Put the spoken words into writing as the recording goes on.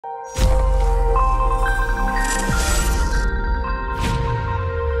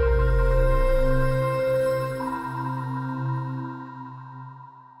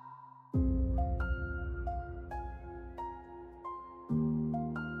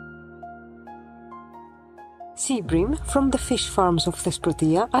Sea bream from the fish farms of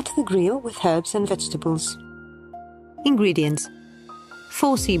Thesprotia at the grill with herbs and vegetables. Ingredients: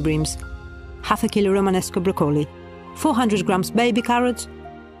 4 sea breams, half a kilo Romanesco broccoli, 400 grams baby carrots,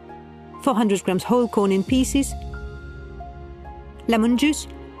 400 grams whole corn in pieces, lemon juice,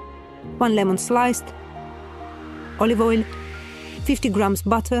 1 lemon sliced, olive oil, 50 grams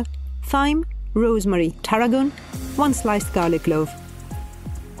butter, thyme, rosemary, tarragon, 1 sliced garlic clove.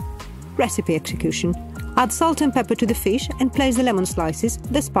 Recipe execution: add salt and pepper to the fish and place the lemon slices,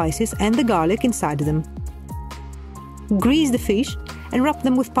 the spices and the garlic inside them. Grease the fish and wrap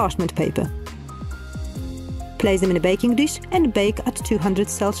them with parchment paper. Place them in a baking dish and bake at 200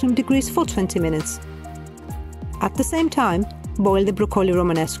 Celsius degrees for 20 minutes. At the same time, boil the broccoli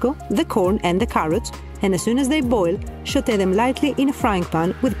romanesco, the corn and the carrots, and as soon as they boil, sauté them lightly in a frying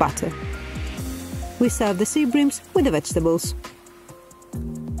pan with butter. We serve the sea breams with the vegetables.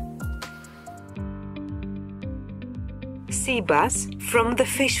 Sea bass from the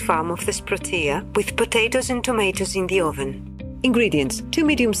fish farm of Thesprotia with potatoes and tomatoes in the oven. Ingredients: 2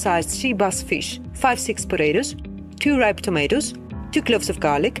 medium-sized sea bass fish, 5-6 potatoes, 2 ripe tomatoes, 2 cloves of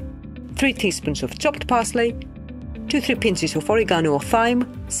garlic, 3 teaspoons of chopped parsley, 2-3 pinches of oregano or thyme,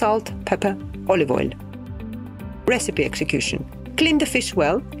 salt, pepper, olive oil. Recipe execution: clean the fish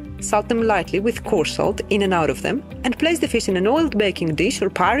well, salt them lightly with coarse salt in and out of them, and place the fish in an oiled baking dish or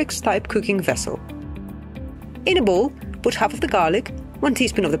Pyrex-type cooking vessel. In a bowl, put half of the garlic, 1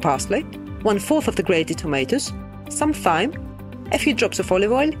 teaspoon of the parsley, 1/4 of the grated tomatoes, some thyme, a few drops of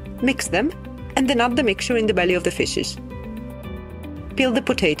olive oil, mix them, and then add the mixture in the belly of the fishes. Peel the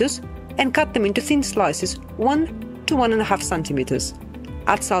potatoes and cut them into thin slices 1 to 1.5 centimeters.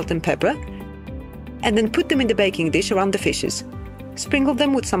 Add salt and pepper, and then put them in the baking dish around the fishes. Sprinkle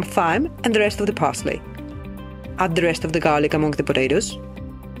them with some thyme and the rest of the parsley. Add the rest of the garlic among the potatoes.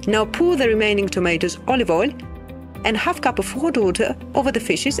 Now pour the remaining tomatoes, olive oil, and half cup of hot water over the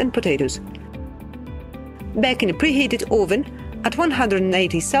fishes and potatoes. Bake in a preheated oven at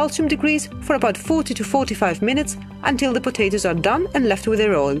 180 Celsius degrees for about 40 to 45 minutes until the potatoes are done and left with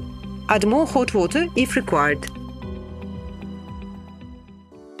their oil. Add more hot water if required.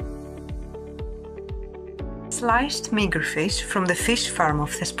 Sliced meager fish from the fish farm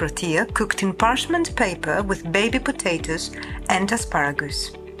of Thesprotia cooked in parchment paper with baby potatoes and asparagus.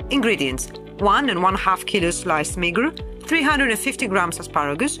 Ingredients: 1 1/2 kilos sliced meager, 350 grams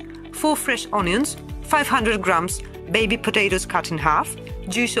asparagus, 4 fresh onions, 500 grams baby potatoes cut in half,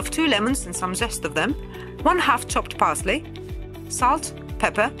 juice of 2 lemons and some zest of them, 1/2 chopped parsley, salt,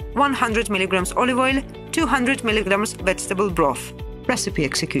 pepper, 100 milligrams olive oil, 200 milligrams vegetable broth. Recipe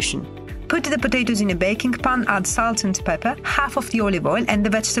execution: put the potatoes in a baking pan, add salt and pepper, half of the olive oil and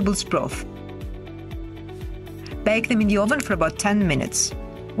the vegetables broth. Bake them in the oven for about 10 minutes.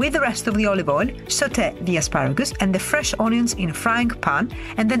 With the rest of the olive oil, sauté the asparagus and the fresh onions in a frying pan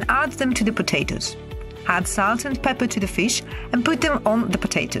and then add them to the potatoes. Add salt and pepper to the fish and put them on the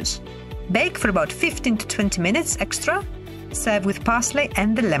potatoes. Bake for about 15 to 20 minutes extra. Serve with parsley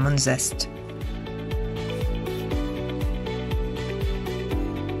and the lemon zest.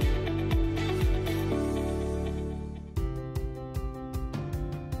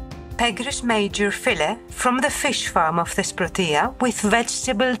 Fagri major fillet from the fish farm of Thesprotia with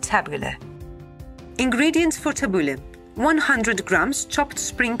vegetable tabbouleh. Ingredients for tabbouleh: 100 grams chopped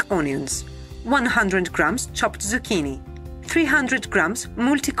spring onions, 100 grams chopped zucchini, 300 grams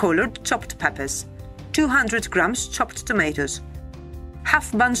multicolored chopped peppers, 200 grams chopped tomatoes,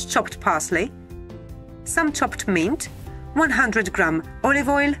 half bunch chopped parsley, some chopped mint, 100 gram olive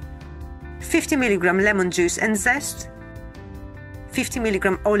oil, 50 mg lemon juice and zest, 50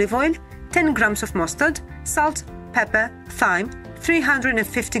 mg olive oil, 10 grams of mustard, salt, pepper, thyme,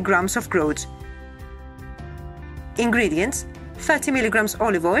 350 grams of groats. Ingredients: 30 mg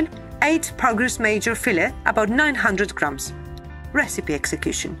olive oil, 8 Fagri major fillet, about 900 grams. Recipe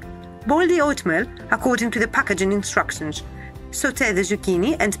execution: boil the oatmeal according to the packaging instructions. Sauté the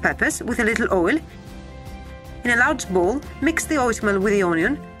zucchini and peppers with a little oil. In a large bowl, mix the oatmeal with the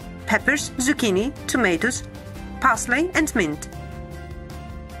onion, peppers, zucchini, tomatoes, parsley and mint.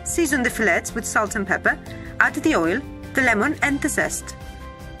 Season the fillets with salt and pepper, add the oil, the lemon and the zest.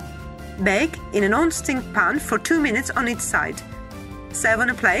 Bake in a non-stick pan for 2 minutes on each side. Serve on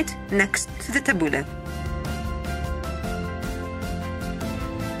a plate next to the tabbouleh.